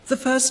The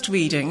first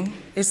reading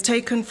is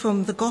taken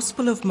from the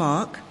Gospel of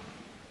Mark,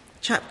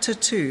 chapter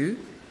 2,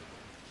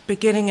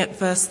 beginning at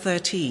verse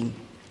 13.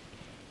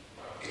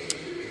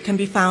 It can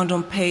be found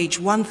on page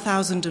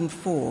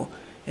 1004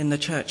 in the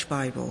Church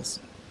Bibles.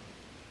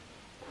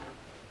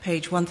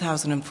 Page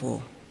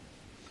 1004.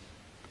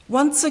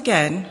 Once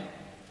again,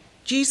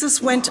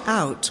 Jesus went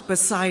out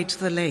beside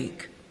the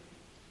lake.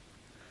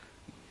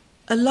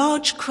 A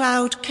large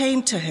crowd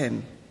came to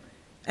him,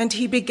 and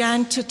he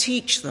began to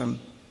teach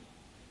them.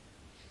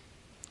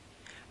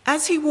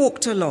 As he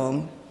walked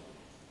along,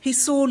 he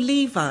saw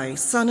Levi,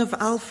 son of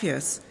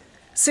Alphaeus,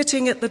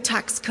 sitting at the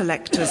tax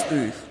collector's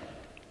booth.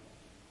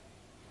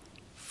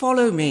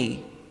 "Follow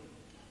me,"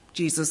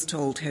 Jesus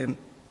told him.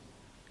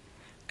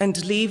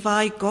 And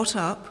Levi got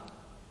up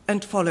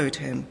and followed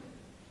him.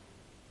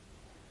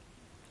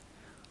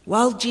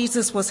 While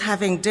Jesus was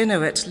having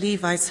dinner at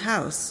Levi's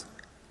house,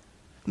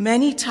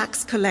 many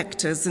tax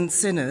collectors and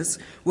sinners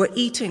were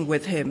eating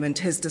with him and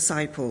his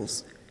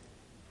disciples,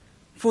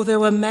 for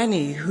there were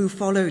many who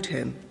followed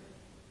him.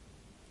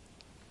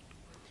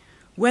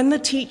 When the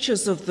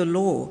teachers of the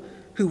law,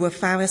 who were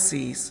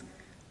Pharisees,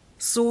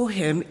 saw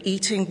him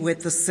eating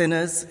with the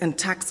sinners and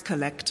tax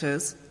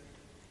collectors,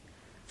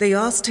 they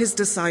asked his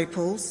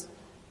disciples,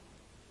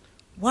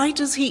 "Why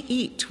does he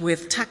eat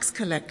with tax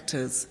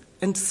collectors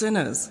and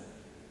sinners?"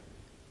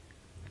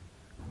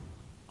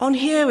 On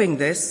hearing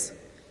this,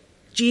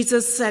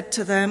 Jesus said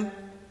to them,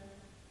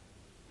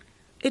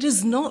 "It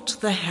is not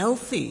the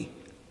healthy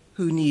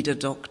who need a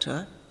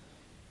doctor,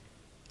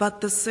 but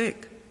the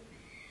sick.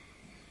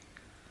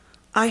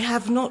 I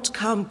have not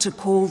come to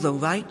call the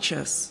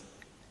righteous,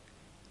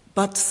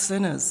 but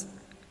sinners."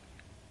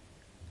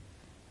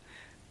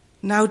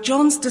 Now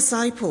John's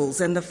disciples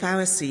and the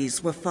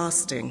Pharisees were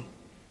fasting.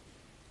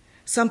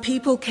 Some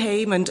people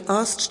came and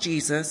asked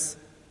Jesus,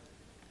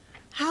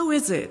 "How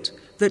is it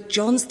that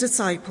John's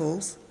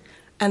disciples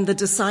and the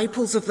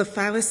disciples of the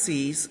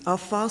Pharisees are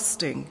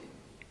fasting,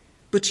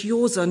 but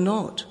yours are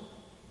not?"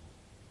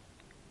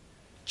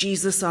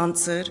 Jesus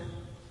answered,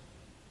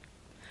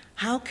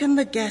 "How can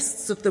the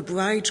guests of the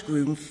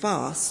bridegroom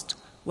fast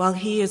while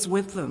he is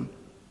with them?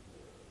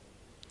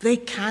 They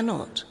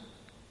cannot,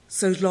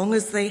 so long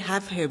as they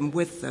have him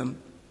with them.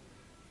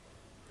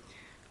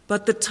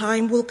 But the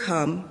time will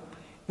come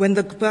when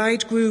the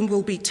bridegroom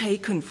will be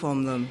taken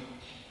from them,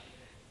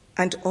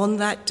 and on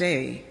that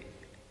day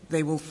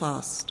they will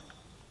fast.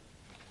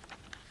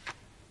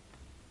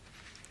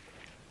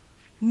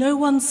 No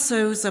one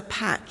sews a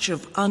patch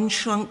of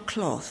unshrunk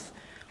cloth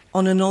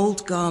on an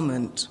old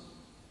garment.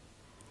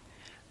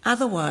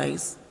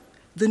 Otherwise,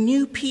 the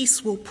new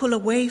piece will pull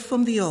away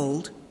from the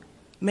old,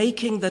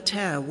 making the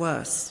tear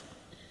worse.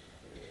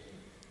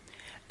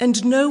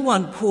 And no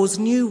one pours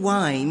new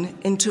wine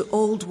into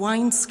old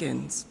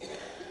wineskins.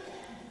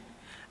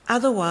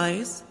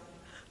 Otherwise,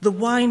 the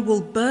wine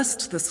will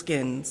burst the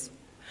skins,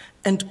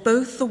 and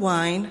both the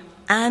wine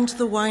and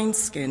the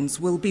wineskins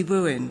will be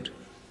ruined.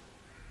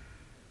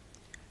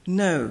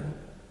 No,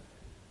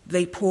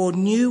 they pour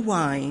new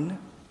wine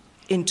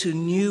into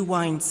new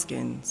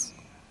wineskins."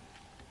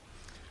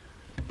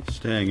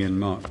 Staying in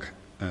Mark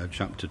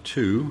chapter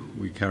 2,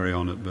 we carry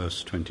on at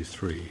verse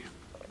 23.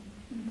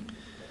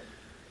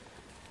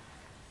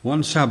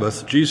 One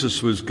Sabbath,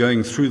 Jesus was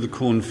going through the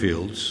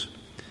cornfields,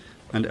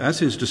 and as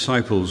his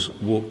disciples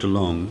walked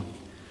along,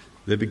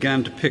 they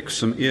began to pick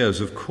some ears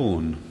of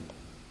corn.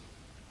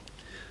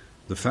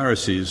 The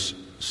Pharisees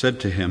said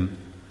to him,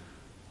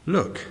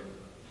 "Look,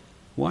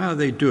 why are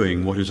they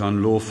doing what is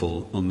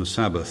unlawful on the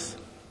Sabbath?"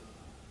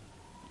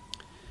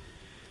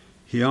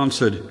 He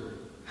answered,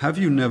 "Have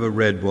you never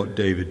read what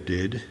David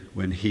did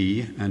when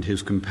he and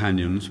his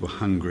companions were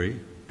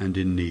hungry and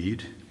in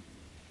need?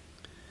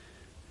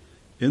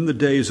 In the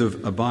days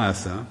of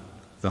Abiathar,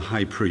 the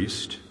high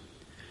priest,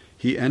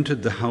 he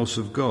entered the house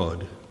of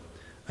God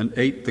and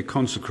ate the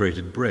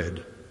consecrated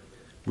bread,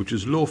 which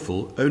is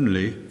lawful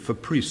only for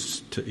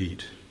priests to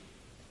eat.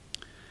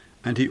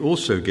 And he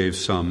also gave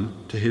some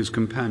to his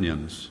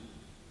companions."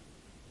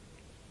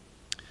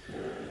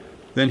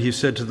 Then he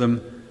said to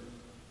them,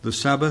 "The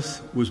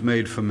Sabbath was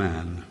made for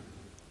man,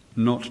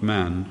 not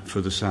man for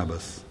the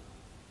Sabbath.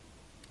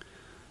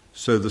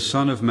 So the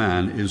Son of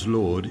Man is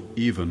Lord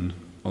even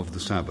of the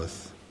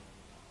Sabbath."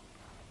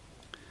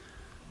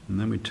 And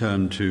then we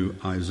turn to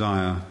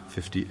Isaiah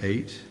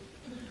 58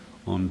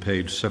 on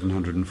page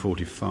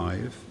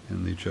 745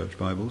 in the Church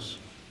Bibles.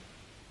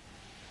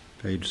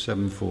 Page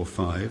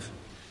 745,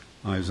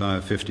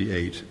 Isaiah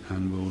 58,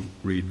 and we'll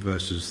read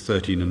verses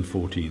 13 and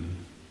 14.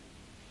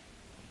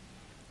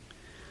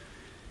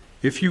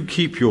 "If you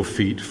keep your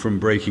feet from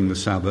breaking the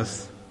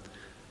Sabbath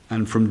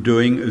and from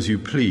doing as you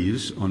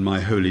please on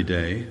my holy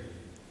day,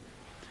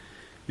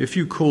 if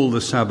you call the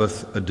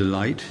Sabbath a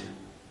delight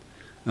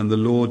and the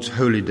Lord's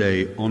holy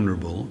day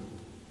honorable,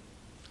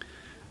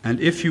 and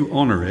if you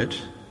honor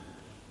it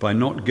by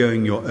not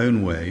going your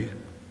own way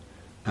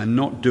and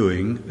not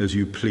doing as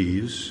you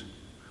please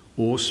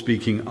or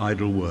speaking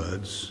idle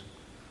words,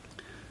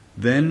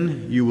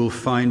 then you will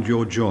find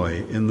your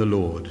joy in the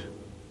Lord,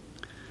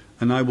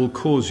 And I will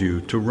cause you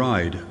to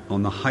ride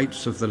on the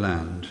heights of the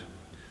land,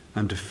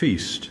 and to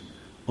feast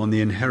on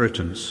the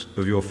inheritance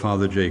of your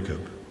father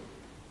Jacob.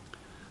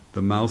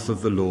 The mouth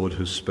of the Lord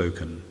has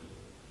spoken.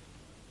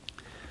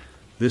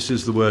 This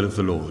is the word of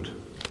the Lord.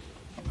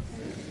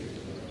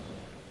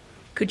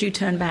 Could you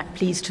turn back,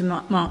 please, to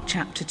Mark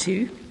chapter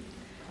 2?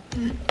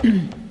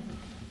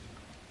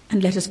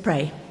 And let us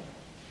pray.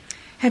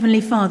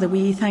 Heavenly Father,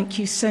 we thank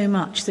you so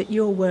much that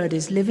your word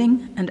is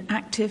living and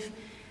active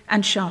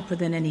and sharper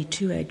than any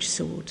two-edged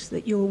sword,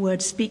 that your word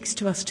speaks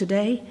to us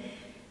today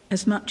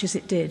as much as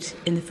it did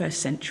in the first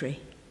century.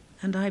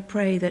 And I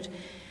pray that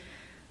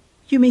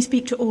you may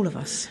speak to all of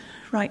us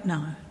right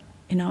now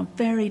in our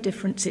very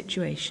different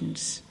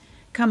situations,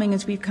 coming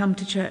as we've come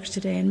to church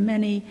today in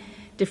many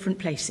different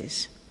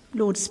places.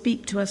 Lord,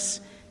 speak to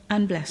us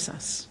and bless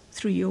us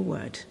through your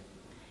word.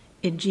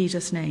 In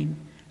Jesus' name,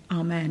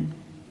 amen.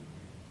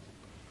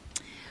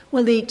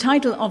 Well, the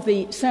title of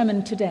the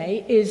sermon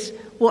today is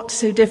What's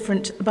So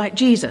Different About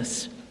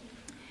Jesus?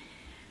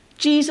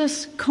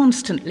 Jesus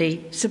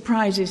constantly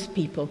surprises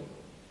people.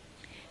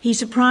 He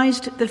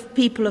surprised the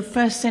people of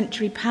first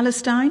century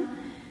Palestine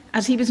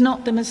as he was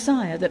not the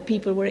Messiah that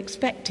people were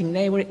expecting.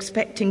 They were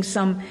expecting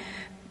some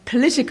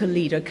political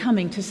leader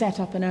coming to set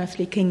up an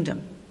earthly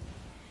kingdom.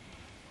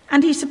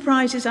 And he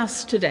surprises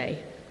us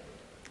today.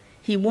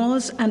 He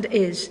was and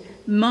is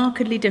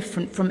markedly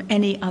different from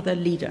any other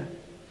leader.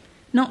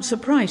 Not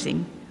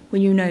surprising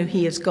when you know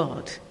he is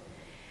God.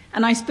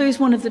 And I suppose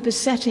one of the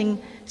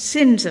besetting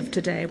sins of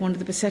today, one of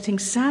the besetting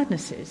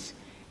sadnesses,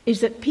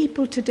 is that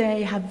people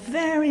today have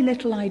very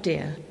little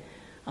idea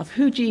of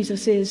who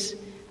Jesus is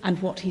and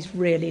what he's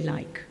really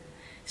like.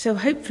 So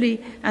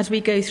hopefully, as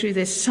we go through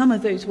this, some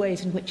of those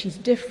ways in which he's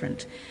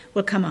different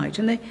will come out.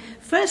 And the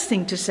first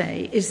thing to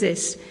say is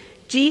this: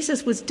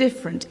 Jesus was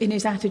different in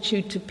his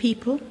attitude to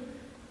people.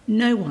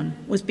 No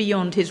one was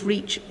beyond his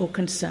reach or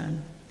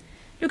concern.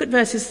 Look at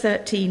verses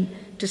 13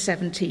 to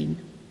 17.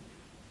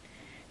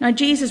 Now,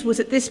 Jesus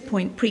was at this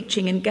point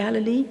preaching in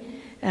Galilee,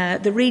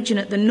 the region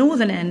at the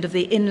northern end of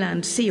the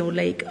inland sea or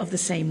lake of the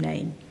same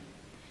name.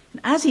 And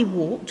as he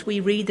walked,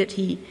 we read that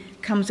he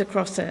came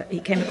across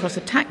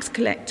a tax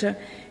collector,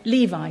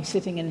 Levi,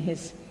 sitting in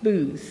his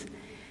booth.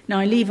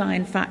 Now, Levi,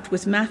 in fact,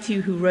 was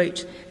Matthew, who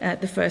wrote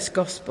the first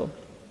gospel.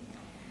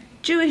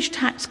 Jewish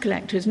tax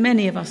collectors,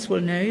 many of us will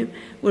know,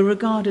 were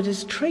regarded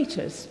as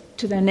traitors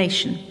to their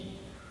nation.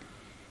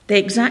 They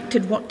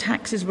exacted what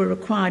taxes were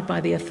required by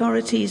the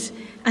authorities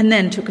and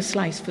then took a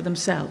slice for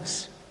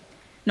themselves.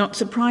 Not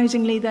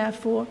surprisingly,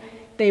 therefore,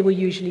 they were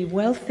usually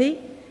wealthy,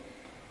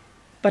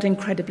 but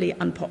incredibly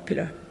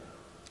unpopular.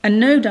 And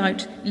no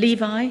doubt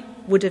Levi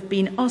would have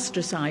been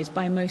ostracized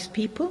by most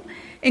people,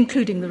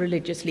 including the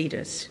religious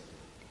leaders.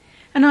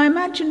 And I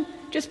imagine,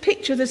 just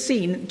picture the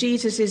scene.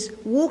 Jesus is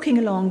walking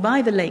along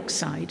by the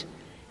lakeside,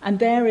 and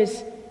there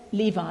is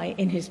Levi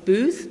in his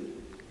booth.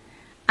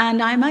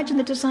 And I imagine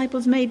the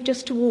disciples made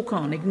just to walk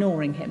on,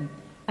 ignoring him,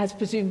 as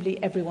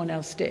presumably everyone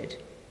else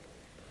did.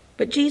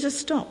 But Jesus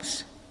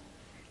stops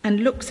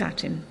and looks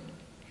at him.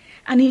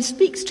 And he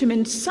speaks to him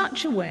in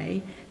such a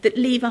way that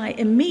Levi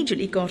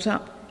immediately got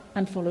up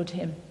and followed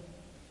him.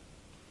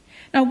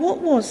 Now,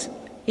 what was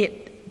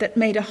it that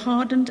made a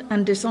hardened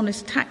and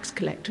dishonest tax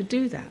collector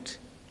do that?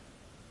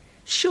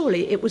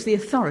 Surely it was the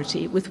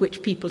authority with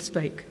which people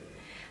spoke.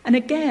 And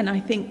again,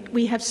 I think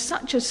we have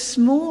such a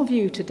small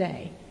view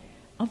today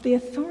of the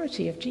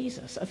authority of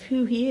Jesus, of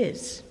who he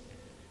is.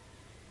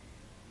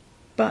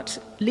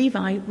 But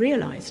Levi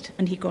realized,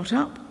 and he got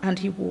up and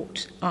he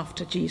walked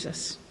after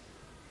Jesus.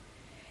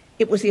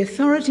 It was the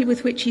authority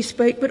with which he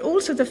spoke, but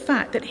also the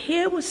fact that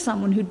here was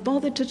someone who'd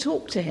bothered to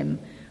talk to him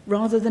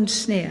rather than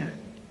sneer,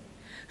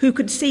 who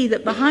could see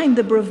that behind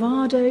the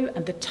bravado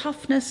and the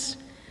toughness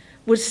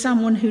was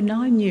someone who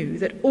now knew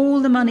that all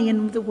the money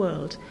in the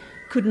world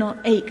could not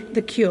ache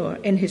the cure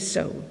in his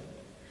soul.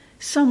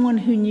 Someone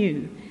who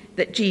knew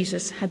that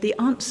Jesus had the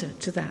answer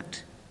to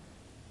that.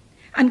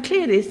 And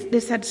clearly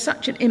this had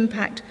such an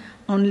impact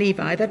on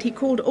Levi that he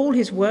called all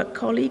his work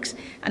colleagues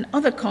and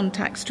other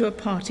contacts to a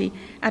party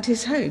at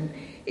his home.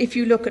 If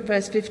you look at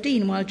verse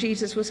 15, while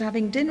Jesus was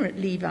having dinner at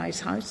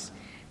Levi's house,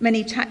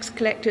 many tax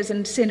collectors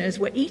and sinners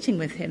were eating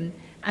with him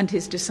and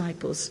his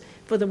disciples,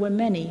 for there were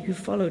many who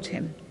followed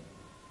him.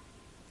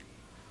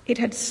 It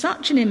had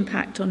such an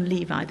impact on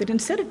Levi that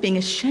instead of being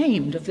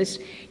ashamed of this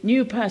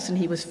new person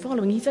he was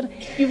following, he said,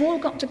 "You've all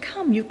got to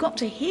come, you've got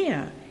to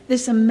hear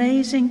this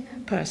amazing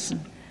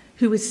person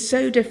who is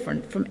so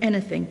different from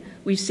anything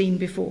we've seen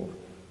before."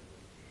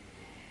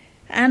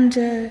 And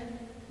the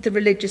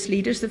religious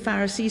leaders, the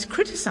Pharisees,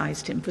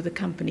 criticized him for the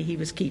company he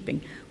was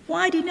keeping.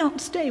 Why did he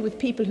not stay with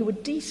people who were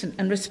decent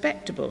and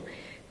respectable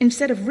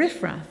instead of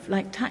riffraff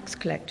like tax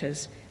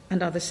collectors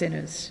and other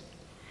sinners?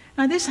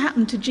 Now, this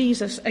happened to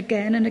Jesus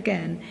again and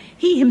again.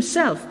 He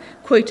himself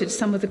quoted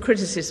some of the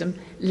criticism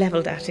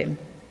levelled at him.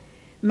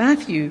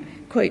 Matthew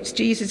quotes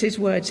Jesus'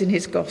 words in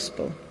his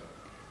gospel.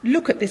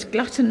 "Look at this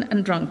glutton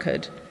and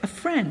drunkard, a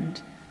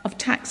friend of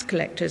tax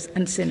collectors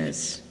and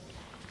sinners."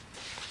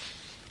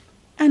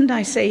 And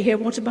I say here,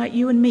 what about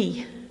you and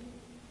me?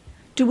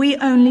 Do we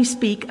only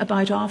speak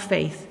about our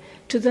faith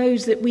to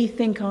those that we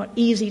think are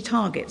easy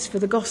targets for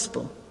the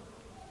gospel?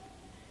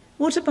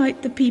 What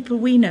about the people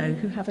we know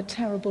who have a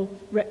terrible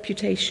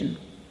reputation?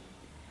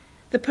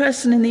 The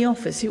person in the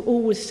office who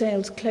always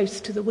sails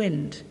close to the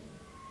wind?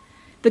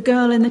 The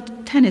girl in the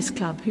tennis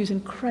club who's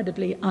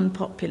incredibly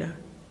unpopular?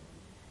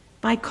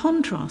 By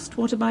contrast,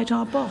 what about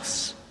our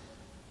boss?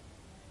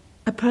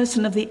 A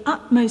person of the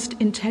utmost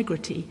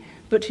integrity,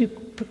 but who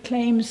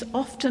proclaims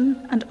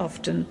often and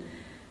often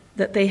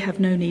that they have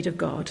no need of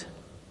God.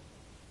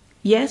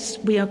 Yes,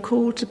 we are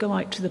called to go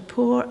out to the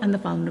poor and the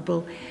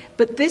vulnerable,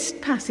 but this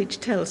passage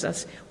tells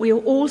us we are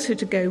also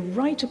to go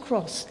right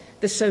across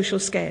the social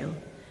scale,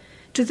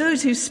 to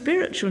those whose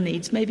spiritual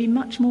needs may be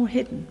much more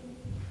hidden.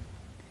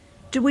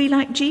 Do we,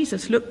 like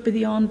Jesus, look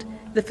beyond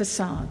the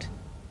facade?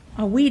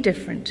 Are we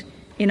different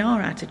in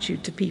our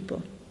attitude to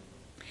people?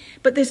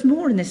 But there's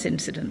more in this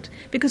incident,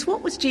 because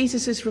what was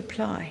Jesus'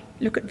 reply?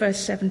 Look at verse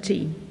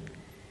 17.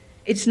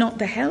 It's not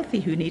the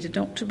healthy who need a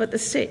doctor, but the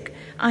sick.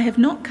 I have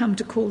not come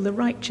to call the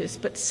righteous,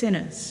 but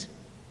sinners.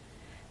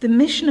 The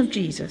mission of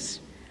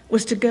Jesus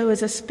was to go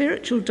as a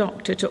spiritual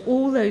doctor to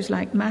all those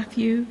like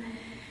Matthew,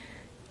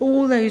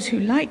 all those who,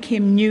 like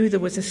him, knew there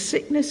was a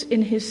sickness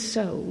in his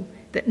soul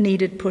that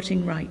needed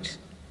putting right.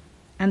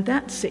 And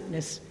that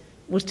sickness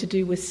was to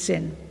do with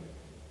sin.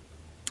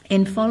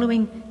 In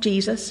following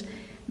Jesus,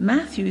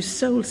 Matthew's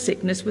soul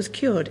sickness was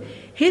cured.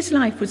 His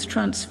life was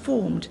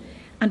transformed,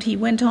 and he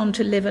went on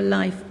to live a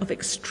life of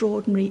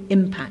extraordinary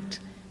impact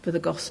for the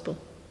gospel.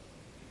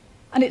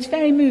 And it's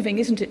very moving,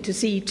 isn't it, to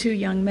see two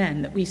young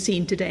men that we've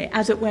seen today,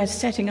 as it were,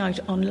 setting out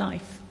on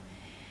life.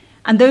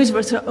 And those of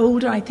us who are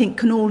older, I think,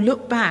 can all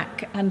look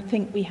back and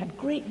think we had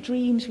great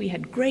dreams, we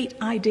had great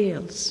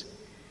ideals.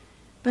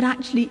 But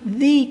actually,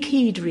 the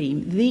key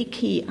dream, the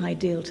key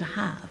ideal to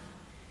have,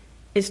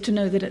 is to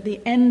know that at the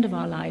end of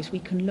our lives we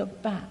can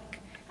look back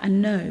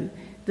and know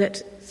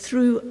that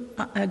through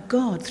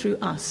God, through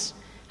us,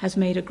 has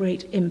made a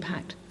great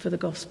impact for the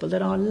gospel,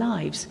 that our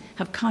lives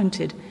have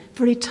counted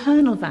for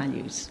eternal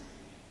values,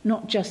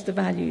 not just the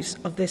values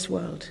of this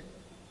world.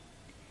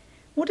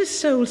 What does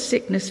soul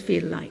sickness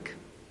feel like?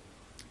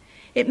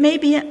 It may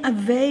be a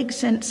vague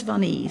sense of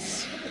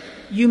unease.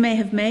 You may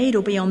have made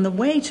or be on the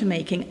way to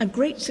making a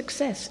great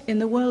success in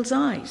the world's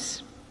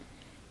eyes.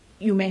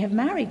 You may have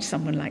married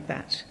someone like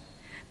that.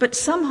 But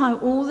somehow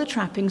all the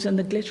trappings and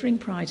the glittering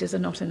prizes are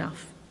not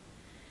enough.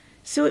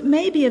 So it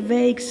may be a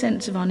vague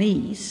sense of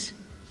unease,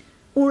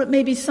 or it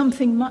may be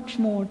something much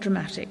more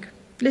dramatic.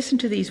 Listen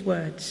to these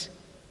words.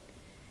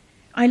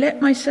 I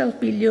let myself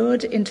be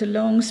lured into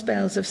long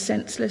spells of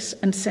senseless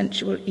and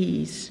sensual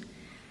ease.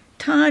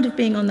 Tired of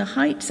being on the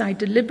heights, I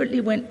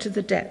deliberately went to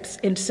the depths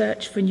in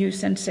search for new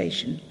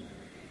sensation.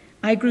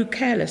 I grew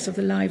careless of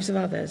the lives of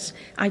others.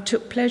 I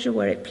took pleasure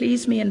where it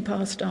pleased me and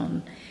passed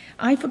on.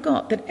 I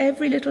forgot that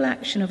every little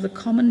action of the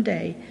common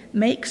day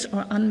makes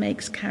or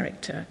unmakes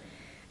character,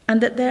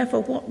 and that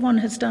therefore what one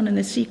has done in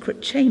the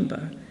secret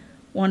chamber,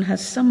 one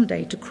has some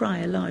day to cry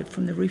aloud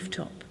from the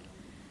rooftop.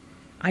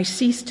 I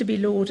ceased to be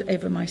lord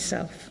over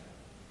myself.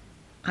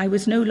 I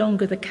was no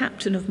longer the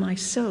captain of my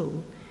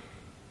soul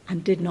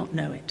and did not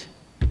know it.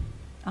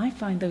 I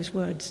find those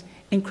words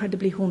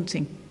incredibly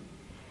haunting.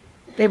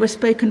 They were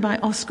spoken by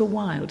Oscar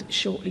Wilde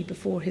shortly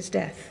before his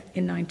death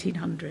in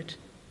 1900.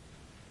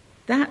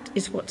 That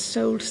is what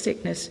soul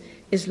sickness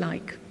is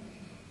like.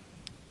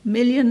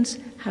 Millions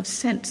have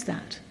sensed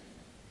that.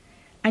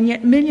 And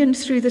yet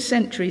millions through the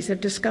centuries have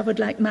discovered,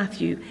 like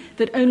Matthew,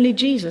 that only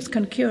Jesus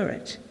can cure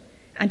it.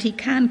 And he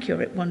can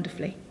cure it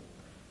wonderfully.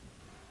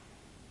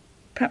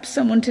 Perhaps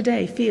someone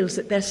today feels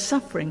that they're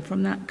suffering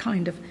from that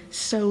kind of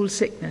soul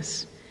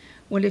sickness.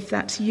 Well, if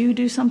that's you,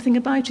 do something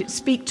about it.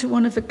 Speak to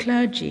one of the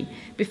clergy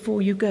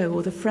before you go,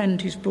 or the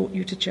friend who's brought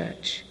you to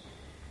church.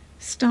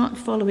 Start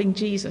following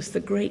Jesus,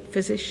 the great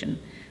physician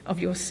of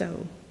your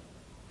soul.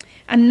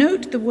 And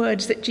note the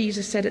words that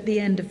Jesus said at the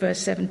end of verse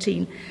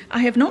 17. I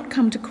have not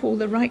come to call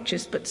the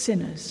righteous, but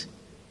sinners.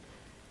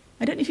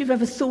 I don't know if you've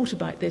ever thought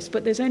about this,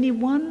 but there's only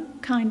one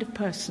kind of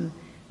person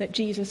that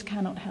Jesus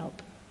cannot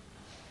help.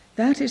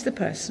 That is the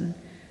person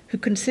who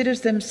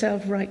considers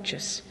themselves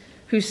righteous,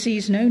 who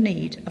sees no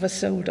need of a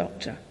soul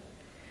doctor,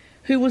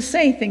 who will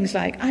say things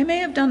like, I may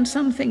have done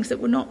some things that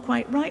were not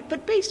quite right,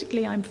 but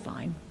basically I'm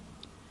fine.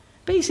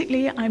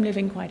 Basically, I'm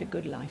living quite a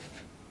good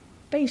life.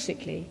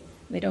 Basically,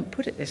 they don't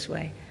put it this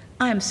way,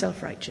 I am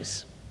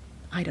self-righteous.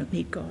 I don't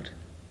need God.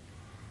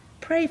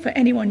 Pray for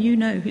anyone you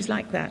know who's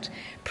like that.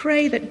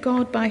 Pray that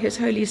God, by his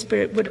Holy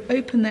Spirit, would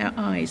open their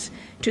eyes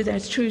to their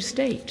true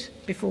state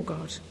before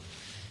God.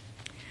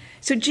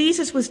 So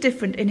Jesus was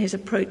different in his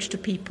approach to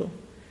people.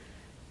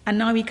 And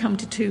now we come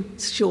to two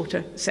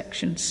shorter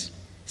sections.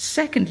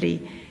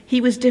 Secondly, he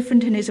was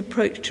different in his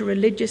approach to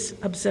religious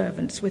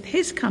observance. With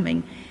his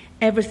coming,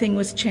 everything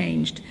was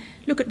changed.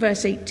 Look at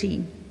verse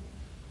 18.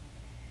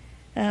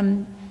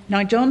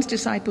 Now John's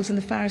disciples and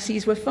the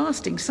Pharisees were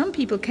fasting. Some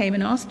people came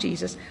and asked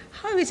Jesus,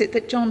 how is it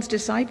that John's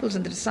disciples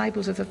and the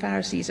disciples of the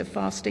Pharisees are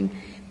fasting,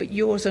 but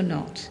yours are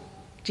not?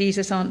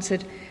 Jesus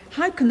answered,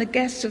 how can the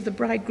guests of the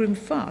bridegroom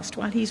fast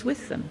while he's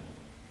with them?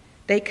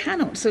 They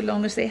cannot so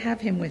long as they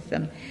have him with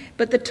them.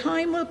 But the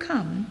time will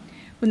come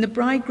when the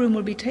bridegroom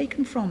will be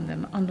taken from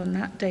them, and on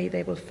that day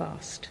they will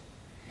fast.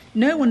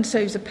 No one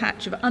sews a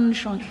patch of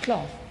unshrunk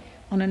cloth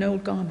on an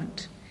old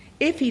garment.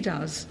 If he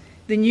does,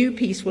 the new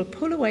piece will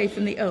pull away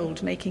from the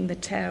old, making the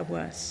tear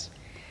worse.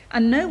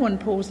 And no one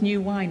pours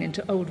new wine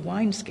into old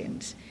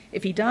wineskins.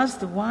 If he does,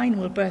 the wine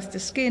will burst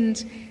the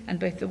skins, and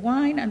both the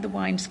wine and the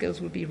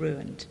wineskins will be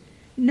ruined.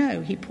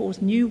 No, he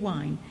pours new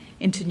wine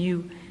into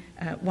new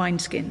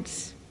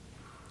wineskins.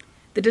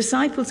 The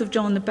disciples of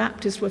John the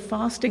Baptist were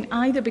fasting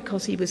either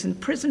because he was in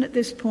prison at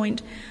this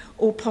point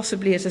or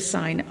possibly as a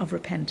sign of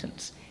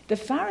repentance. The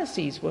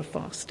Pharisees were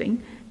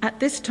fasting at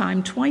this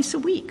time twice a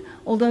week,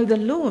 although the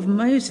law of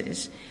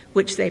Moses,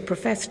 which they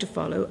professed to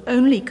follow,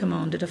 only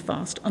commanded a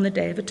fast on the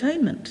Day of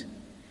Atonement.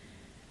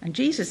 And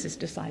Jesus'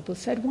 disciples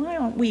said, "Why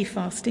aren't we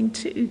fasting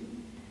too?"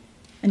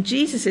 And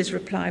Jesus'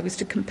 reply was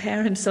to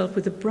compare himself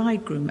with the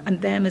bridegroom and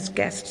them as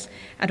guests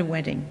at a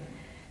wedding.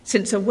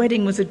 Since a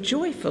wedding was a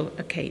joyful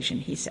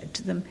occasion, he said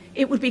to them,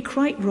 it would be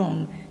quite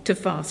wrong to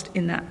fast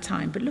in that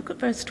time. But look at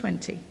verse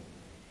 20.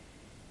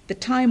 The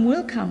time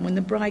will come when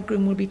the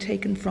bridegroom will be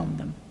taken from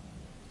them.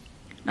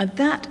 Now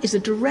that is a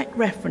direct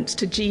reference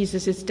to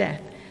Jesus'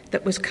 death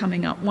that was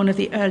coming up, one of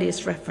the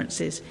earliest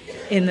references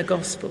in the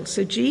Gospel.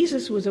 So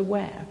Jesus was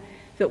aware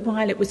that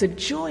while it was a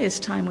joyous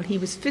time when he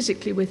was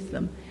physically with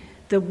them,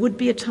 there would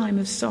be a time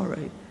of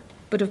sorrow,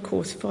 but of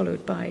course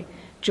followed by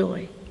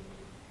joy.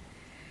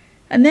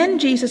 And then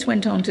Jesus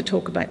went on to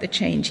talk about the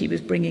change he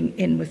was bringing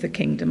in with the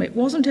kingdom. It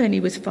wasn't only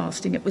with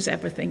fasting, it was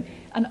everything.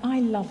 And I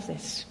love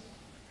this.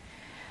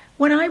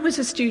 When I was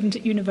a student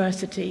at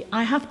university,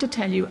 I have to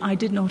tell you, I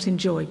did not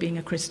enjoy being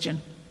a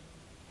Christian.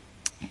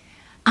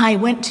 I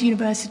went to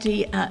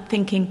university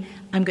thinking,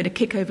 I'm going to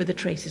kick over the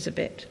traces a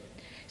bit.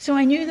 So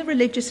I knew the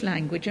religious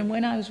language, and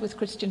when I was with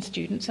Christian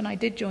students, and I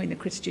did join the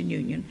Christian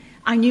Union,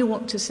 I knew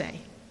what to say.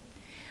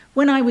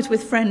 When I was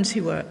with friends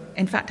who were,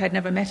 in fact, I'd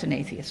never met an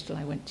atheist till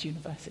I went to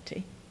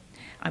university.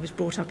 I was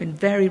brought up in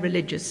very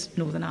religious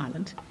Northern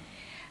Ireland.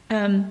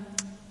 And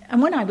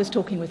when I was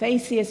talking with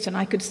atheists, and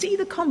I could see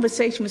the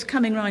conversation was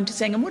coming round to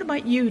saying, and what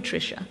about you,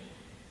 Tricia?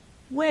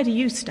 Where do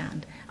you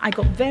stand? I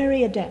got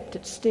very adept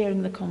at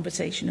steering the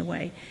conversation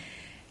away.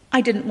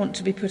 I didn't want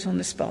to be put on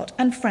the spot.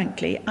 And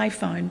frankly, I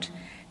found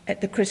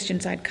the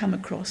Christians I'd come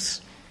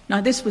across,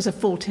 now this was a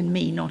fault in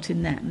me, not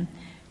in them,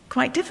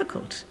 quite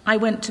difficult. I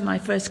went to my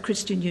first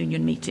Christian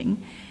Union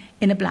meeting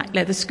in a black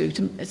leather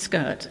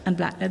skirt and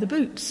black leather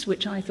boots,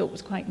 which I thought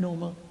was quite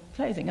normal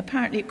clothing.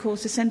 Apparently it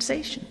caused a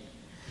sensation.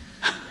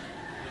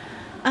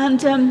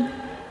 And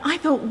I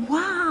thought,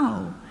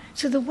 wow,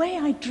 so the way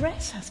I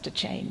dress has to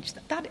change.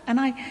 And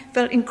I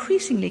felt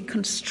increasingly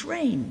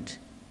constrained.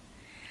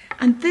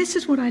 And this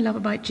is what I love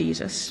about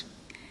Jesus.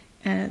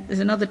 There's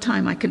another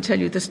time I can tell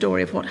you the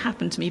story of what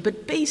happened to me,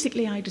 but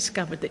basically I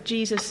discovered that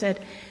Jesus said,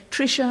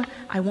 Tricia,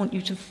 I want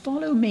you to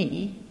follow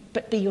me,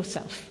 but be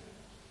yourself.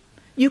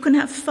 You can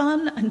have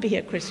fun and be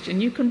a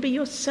Christian. You can be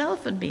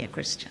yourself and be a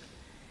Christian.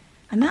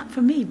 And that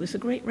for me was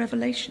a great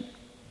revelation.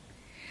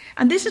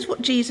 And this is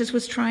what Jesus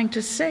was trying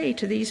to say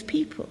to these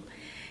people.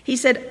 He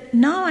said,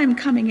 now I'm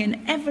coming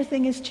in,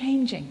 everything is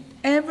changing.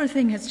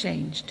 Everything has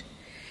changed.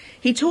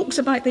 He talks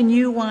about the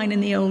new wine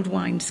and the old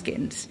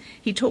wineskins.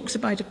 He talks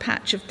about a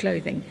patch of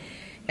clothing.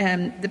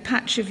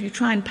 You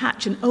try and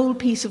patch an old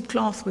piece of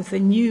cloth with a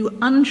new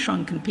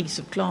unshrunken piece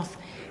of cloth.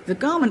 The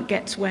garment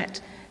gets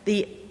wet,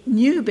 the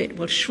new bit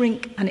will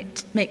shrink and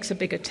it makes a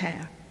bigger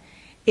tear.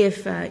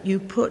 If you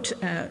put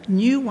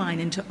new wine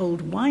into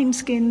old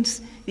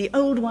wineskins, the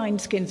old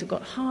wineskins have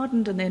got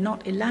hardened and they're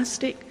not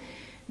elastic.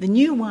 The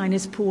new wine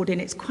is poured in,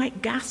 it's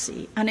quite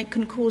gassy, and it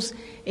can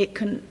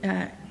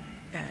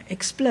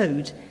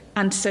explode.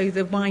 And so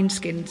the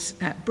wineskins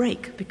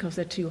break because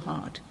they're too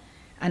hard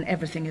and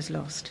everything is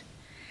lost.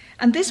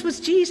 And this was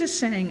Jesus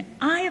saying,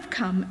 I have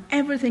come,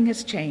 everything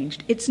has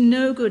changed. It's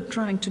no good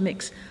trying to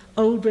mix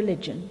old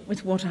religion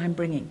with what I'm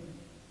bringing.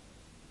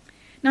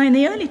 Now, in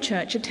the early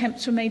church,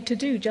 attempts were made to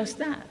do just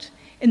that.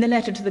 In the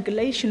letter to the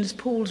Galatians,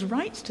 Paul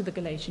writes to the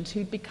Galatians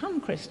who'd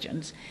become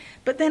Christians.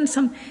 But then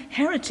some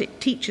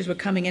heretic teachers were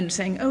coming in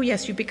saying, oh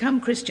yes, you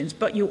become Christians,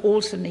 but you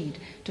also need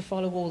to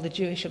follow all the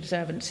Jewish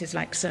observances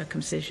like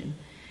circumcision.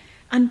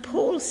 And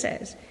Paul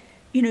says,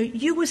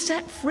 you were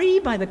set free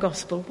by the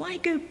gospel. Why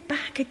go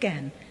back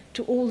again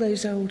to all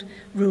those old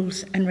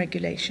rules and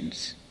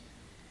regulations?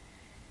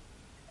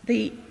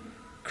 The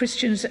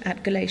Christians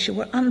at Galatia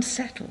were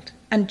unsettled,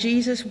 and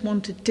Jesus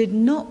did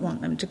not want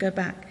them to go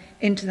back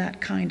into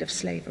that kind of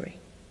slavery.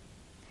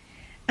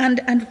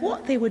 And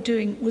what they were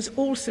doing was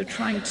also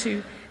trying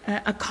to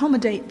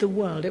accommodate the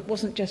world. It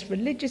wasn't just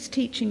religious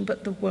teaching,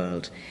 but the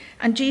world.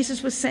 And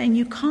Jesus was saying,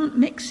 you can't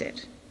mix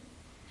it.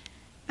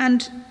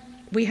 And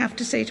we have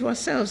to say to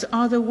ourselves,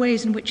 are there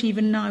ways in which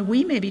even now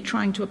we may be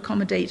trying to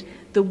accommodate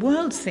the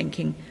world's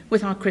thinking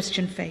with our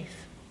Christian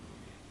faith?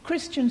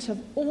 Christians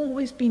have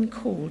always been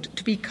called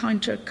to be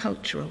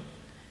countercultural,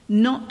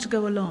 not to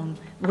go along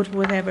with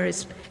whatever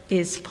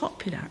is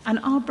popular. And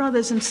our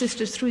brothers and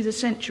sisters through the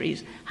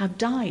centuries have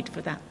died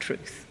for that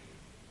truth.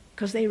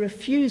 because they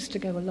refused to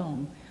go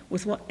along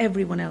with what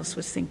everyone else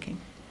was thinking.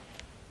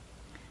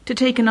 To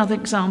take another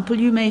example,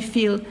 you may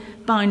feel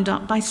bound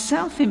up by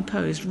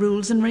self-imposed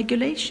rules and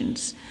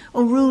regulations,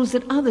 or rules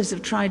that others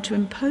have tried to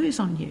impose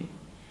on you.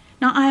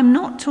 Now, I am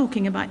not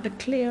talking about the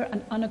clear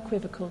and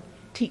unequivocal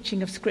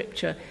teaching of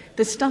Scripture,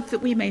 the stuff that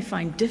we may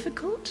find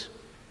difficult,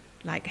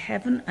 like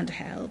heaven and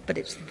hell, but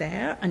it's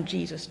there and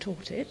Jesus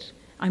taught it.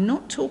 I'm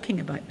not talking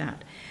about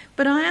that.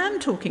 But I am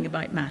talking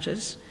about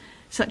matters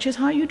such as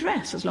how you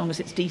dress, as long as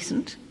it's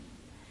decent,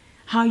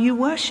 how you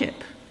worship.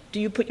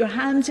 Do you put your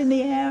hands in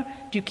the air?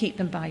 Do you keep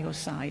them by your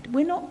side?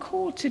 We're not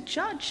called to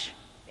judge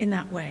in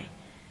that way.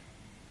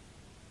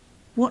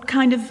 What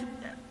kind of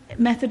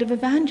method of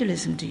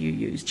evangelism do you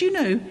use? Do you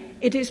know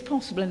it is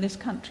possible in this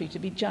country to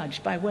be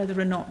judged by whether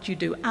or not you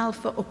do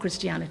Alpha or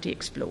Christianity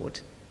Explored?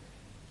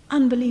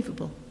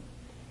 Unbelievable.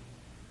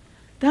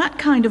 That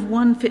kind of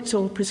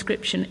one-fits-all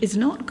prescription is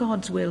not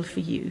God's will for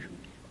you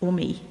or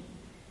me.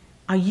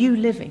 Are you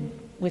living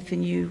with the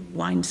new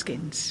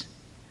wineskins?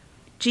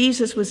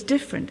 Jesus was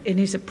different in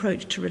his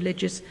approach to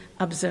religious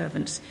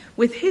observance.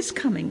 With his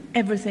coming,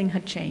 everything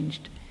had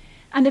changed.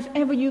 And if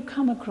ever you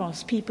come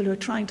across people who are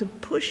trying to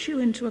push you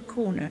into a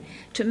corner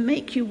to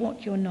make you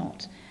what you're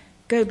not,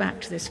 go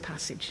back to this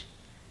passage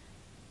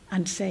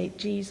and say,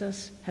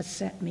 Jesus has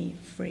set me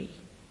free.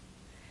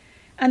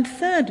 And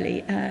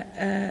thirdly,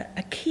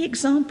 a key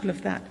example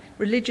of that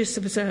religious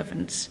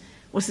observance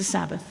was the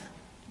Sabbath.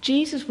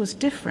 Jesus was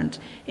different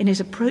in his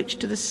approach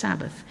to the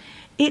Sabbath.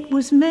 It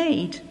was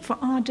made for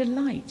our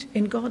delight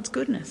in God's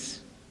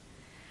goodness.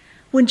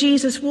 When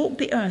Jesus walked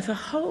the earth, a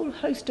whole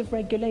host of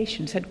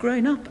regulations had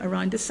grown up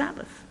around the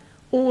Sabbath.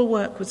 All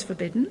work was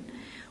forbidden.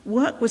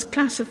 Work was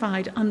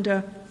classified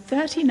under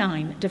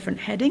 39 different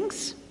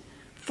headings.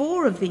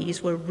 4 of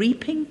these were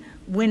reaping,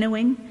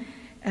 winnowing,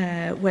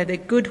 where the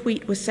good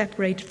wheat was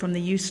separated from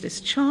the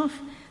useless chaff,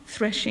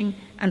 threshing,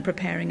 and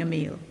preparing a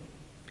meal.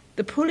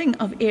 The pulling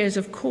of ears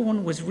of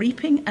corn was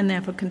reaping and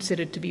therefore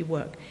considered to be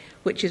work,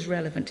 which is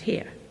relevant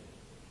here.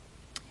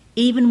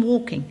 Even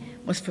walking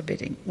was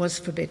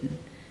forbidden.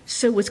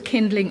 So was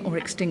kindling or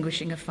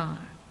extinguishing a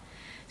fire.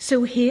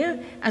 So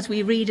here, as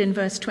we read in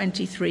verse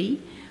 23,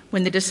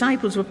 when the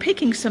disciples were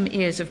picking some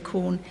ears of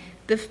corn,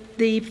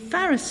 the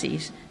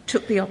Pharisees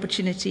took the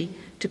opportunity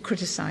to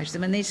criticize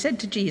them. And they said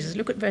to Jesus,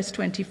 look at verse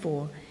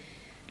 24,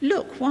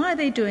 "Look, why are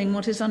they doing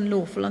what is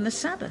unlawful on the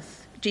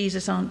Sabbath?"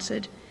 Jesus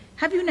answered,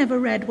 "Have you never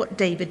read what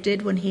David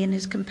did when he and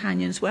his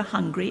companions were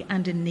hungry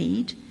and in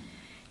need?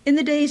 In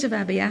the days of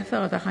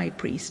Abiathar the high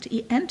priest,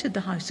 he entered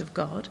the house of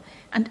God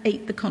and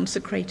ate the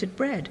consecrated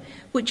bread,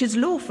 which is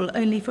lawful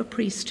only for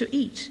priests to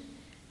eat.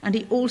 And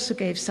he also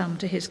gave some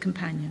to his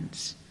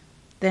companions.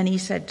 Then he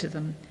said to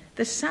them,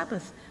 'The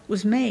Sabbath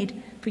was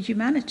made for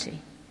humanity,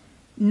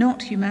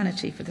 not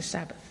humanity for the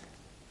Sabbath.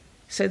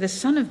 So the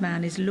Son of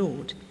Man is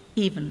Lord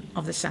even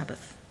of the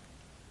Sabbath.'"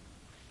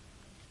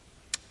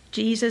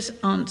 Jesus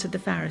answered the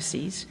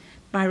Pharisees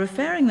by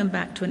referring them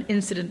back to an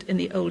incident in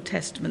the Old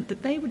Testament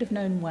that they would have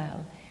known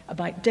well,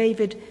 about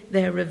David,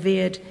 their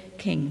revered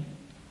king.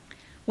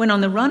 When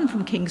on the run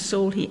from King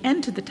Saul, he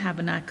entered the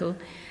tabernacle,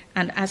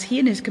 and as he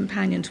and his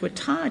companions were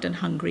tired and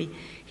hungry,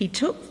 he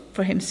took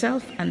for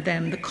himself and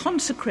them the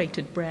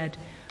consecrated bread,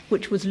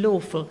 which was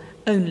lawful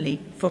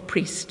only for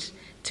priests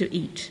to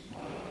eat.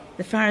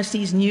 The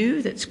Pharisees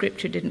knew that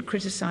Scripture didn't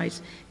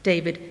criticize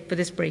David for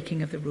this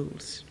breaking of the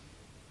rules.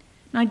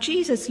 Now,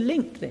 Jesus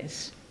linked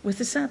this with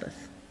the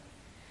Sabbath,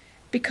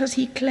 because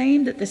he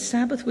claimed that the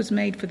Sabbath was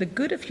made for the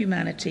good of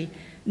humanity,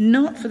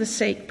 not for the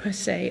sake per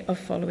se of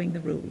following the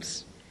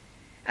rules.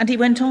 And he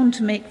went on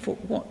to make for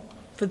what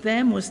for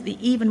them was the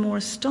even more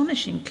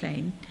astonishing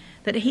claim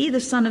that he,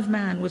 the Son of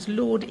Man, was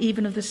Lord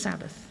even of the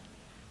Sabbath.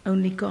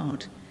 Only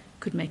God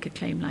could make a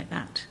claim like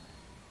that.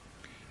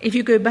 If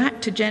you go back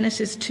to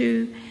Genesis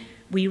 2,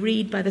 we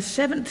read, by the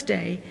 7th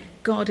day,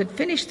 God had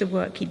finished the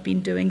work he'd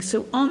been doing,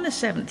 so on the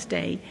 7th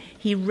day,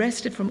 he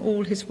rested from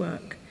all his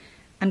work.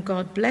 And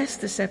God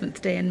blessed the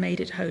 7th day and made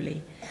it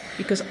holy,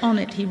 because on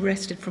it he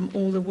rested from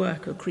all the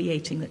work of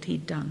creating that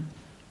he'd done.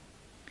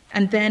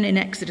 And then in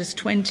Exodus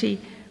 20,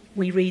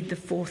 we read the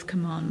 4th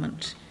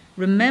commandment.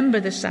 "Remember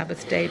the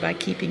Sabbath day by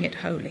keeping it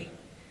holy.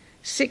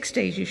 6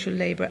 days you shall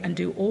labor and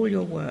do all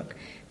your work,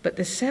 but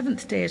the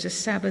 7th day is a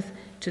Sabbath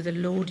to the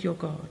Lord your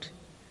God.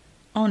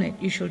 On it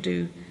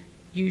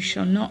you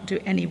shall not do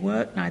any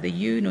work, neither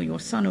you nor your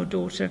son or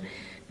daughter,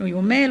 nor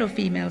your male or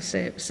female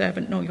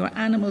servant, nor your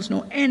animals,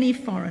 nor any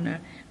foreigner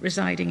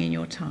residing in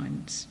your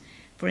towns.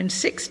 For in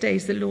 6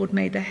 days the Lord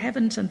made the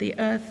heavens and the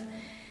earth,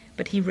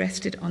 but he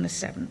rested on the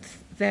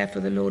 7th.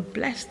 Therefore the Lord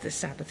blessed the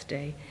Sabbath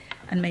day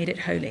and made it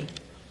holy."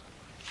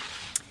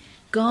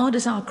 God,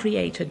 as our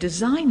creator,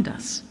 designed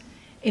us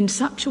in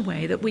such a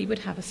way that we would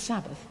have a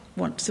Sabbath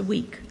once a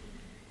week.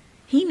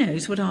 He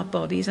knows what our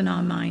bodies and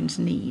our minds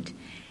need.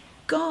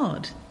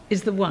 God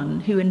is the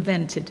one who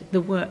invented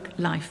the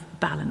work-life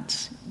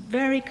balance.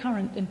 Very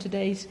current in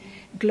today's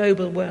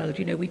global world.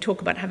 You know, we talk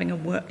about having a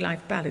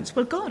work-life balance.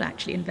 Well, God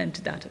actually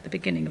invented that at the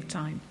beginning of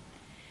time.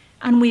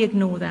 And we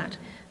ignore that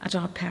at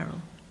our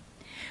peril.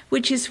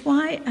 Which is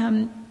why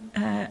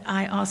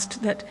I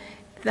asked that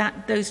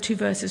those 2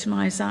 verses from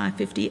Isaiah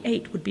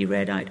 58 would be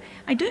read out.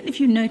 I don't know if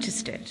you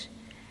noticed it,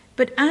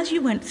 but as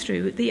you went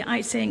through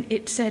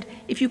it said,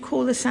 if you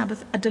call the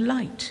Sabbath a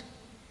delight,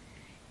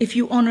 if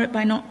you honour it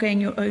by not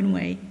going your own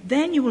way,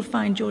 then you will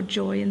find your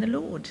joy in the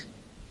Lord.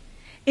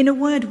 In a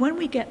word, when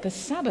we get the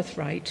Sabbath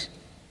right,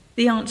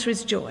 the answer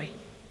is joy.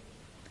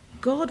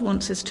 God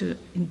wants us to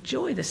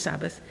enjoy the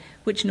Sabbath,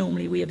 which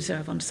normally we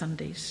observe on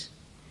Sundays.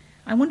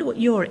 I wonder what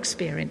your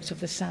experience of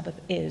the Sabbath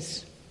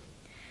is.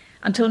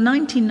 Until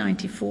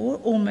 1994,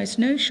 almost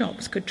no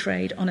shops could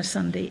trade on a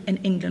Sunday in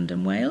England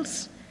and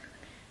Wales.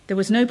 There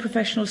was no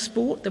professional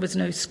sport, there was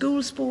no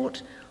school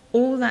sport.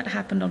 All that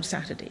happened on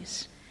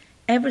Saturdays.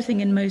 Everything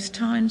in most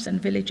towns and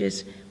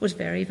villages was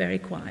very, very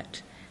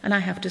quiet. And I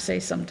have to say,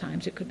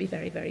 sometimes it could be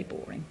very, very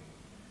boring.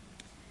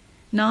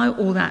 Now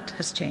all that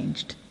has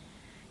changed.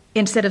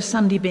 Instead of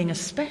Sunday being a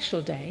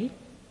special day,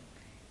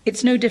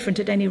 it's no different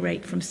at any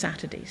rate from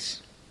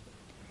Saturdays.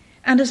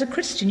 And as a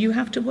Christian, you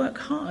have to work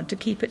hard to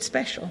keep it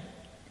special.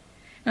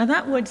 Now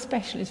that word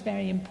special is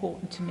very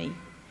important to me,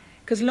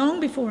 because long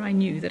before I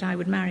knew that I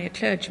would marry a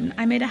clergyman,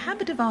 I made a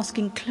habit of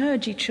asking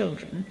clergy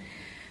children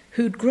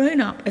who'd grown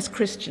up as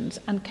Christians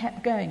and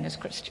kept going as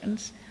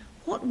Christians,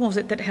 what was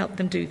it that helped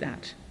them do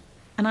that?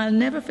 And I'll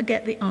never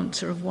forget the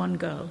answer of one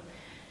girl.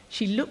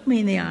 She looked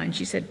me in the eye and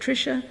she said,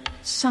 "Tricia,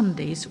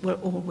 Sundays were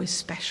always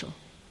special.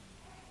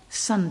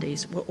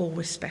 Sundays were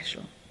always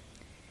special."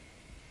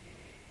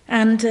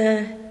 And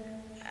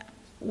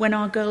when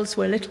our girls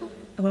were little,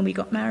 when we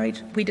got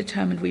married, we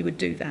determined we would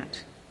do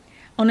that.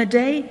 On a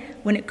day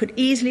when it could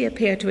easily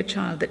appear to a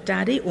child that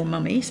Daddy or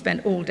Mummy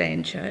spent all day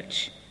in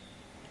church,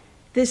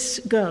 this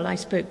girl I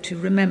spoke to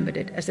remembered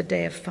it as a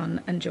day of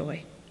fun and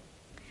joy.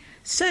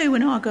 So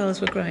when our girls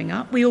were growing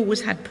up, we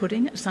always had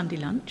pudding at Sunday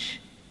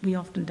lunch. We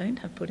often don't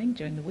have pudding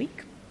during the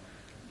week.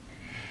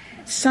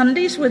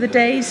 Sundays were the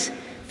days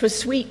for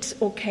sweets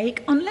or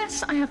cake,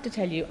 unless, I have to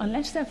tell you,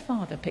 unless their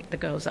father picked the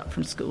girls up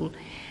from school.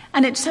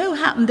 And it so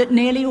happened that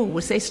nearly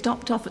always they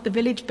stopped off at the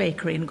village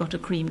bakery and got a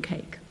cream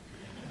cake.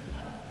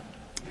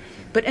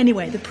 But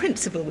anyway, the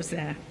principle was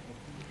there.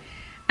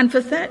 And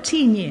for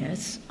 13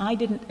 years, I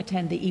didn't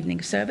attend the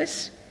evening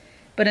service,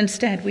 but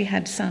instead we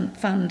had some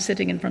fun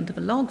sitting in front of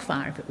a log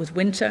fire if it was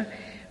winter,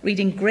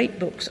 reading great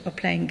books or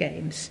playing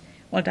games,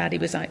 while Daddy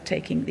was out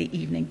taking the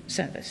evening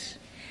service.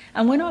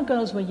 And when our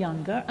girls were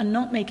younger and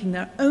not making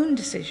their own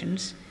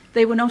decisions,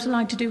 they were not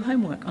allowed to do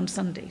homework on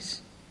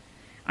Sundays.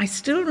 I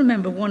still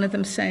remember one of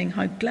them saying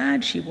how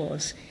glad she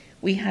was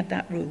we had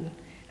that rule,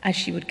 as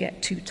she would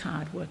get too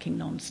tired working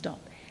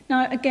non-stop.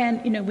 Now,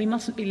 again, we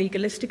mustn't be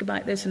legalistic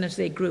about this, and as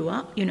they grew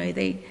up,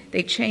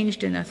 they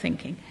changed in their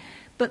thinking.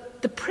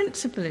 But the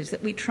principle is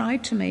that we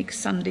tried to make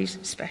Sundays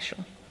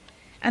special.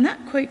 And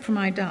that quote from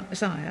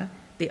Isaiah,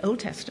 the Old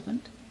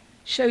Testament,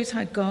 shows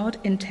how God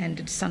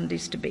intended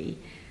Sundays to be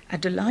a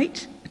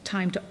delight, a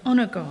time to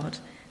honour God,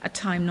 a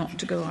time not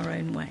to go our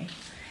own way.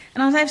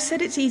 And as I've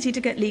said, it's easy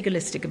to get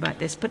legalistic about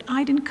this, but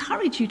I'd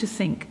encourage you to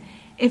think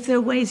if there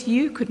are ways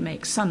you could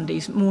make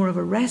Sundays more of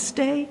a rest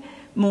day,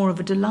 more of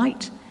a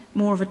delight,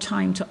 more of a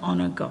time to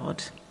honour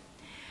God.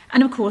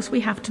 And of course,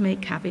 we have to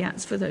make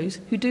caveats for those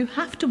who do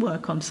have to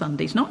work on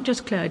Sundays, not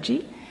just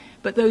clergy,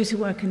 but those who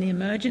work in the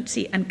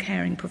emergency and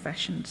caring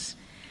professions.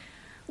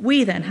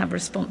 We then have a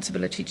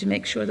responsibility to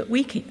make sure that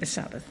we keep the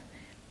Sabbath.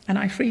 And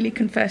I freely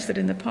confess that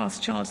in the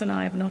past, Charles and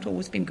I have not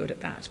always been good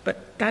at that.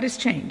 But that has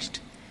changed,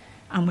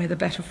 and we're the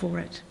better for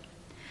it.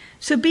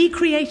 So be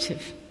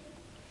creative.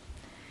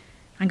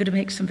 I'm going to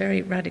make some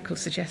very radical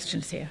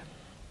suggestions here.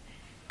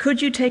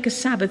 Could you take a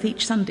Sabbath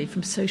each Sunday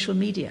from social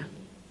media,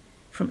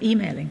 from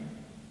emailing?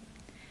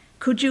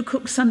 Could you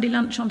cook Sunday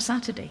lunch on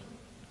Saturday?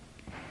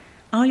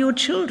 Are your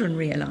children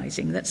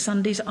realising that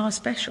Sundays are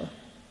special?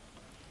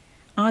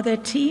 Are there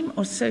team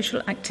or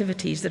social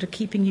activities that are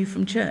keeping you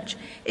from church?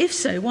 If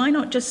so, why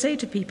not just say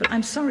to people,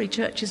 "I'm sorry,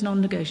 church is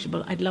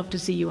non-negotiable. I'd love to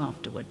see you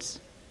afterwards."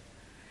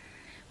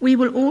 We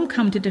will all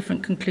come to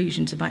different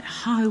conclusions about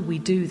how we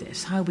do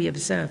this, how we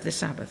observe the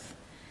Sabbath.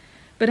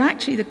 But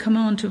actually the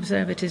command to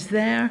observe it is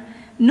there,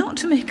 not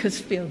to make us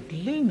feel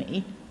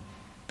gloomy,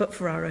 but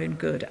for our own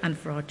good and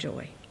for our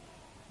joy.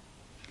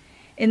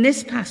 In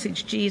this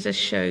passage, Jesus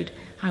showed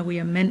how we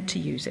are meant to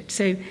use it.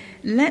 So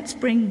let's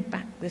bring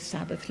back the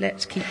Sabbath.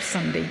 Let's keep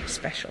Sunday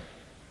special.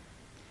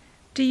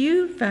 Do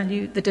you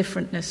value the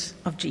differentness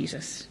of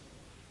Jesus?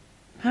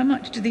 How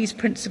much do these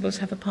principles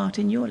have a part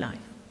in your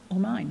life or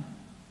mine?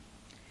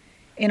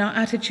 In our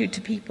attitude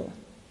to people,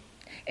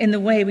 in the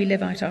way we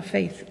live out our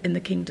faith in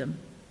the kingdom,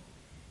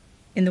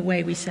 in the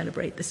way we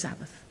celebrate the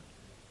Sabbath.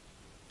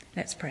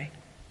 Let's pray.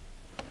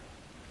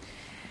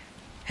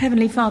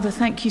 Heavenly Father,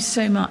 thank you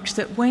so much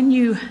that when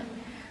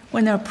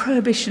there are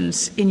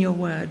prohibitions in your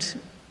word,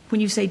 when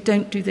you say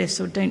don't do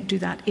this or don't do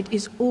that, it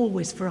is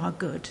always for our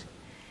good,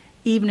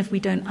 even if we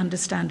don't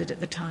understand it at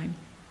the time.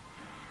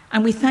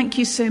 And we thank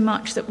you so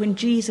much that when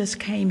Jesus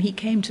came, he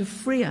came to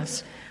free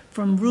us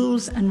from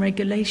rules and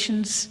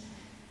regulations,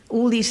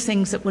 all these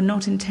things that were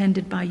not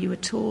intended by you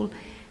at all,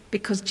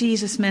 because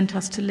Jesus meant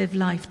us to live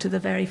life to the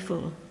very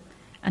full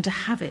and to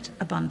have it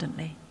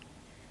abundantly.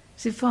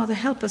 So, Father,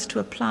 help us to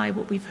apply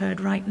what we've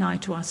heard right now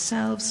to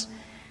ourselves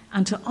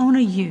and to honour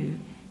you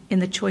in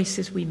the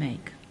choices we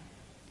make.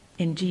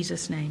 In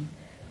Jesus' name,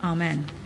 amen.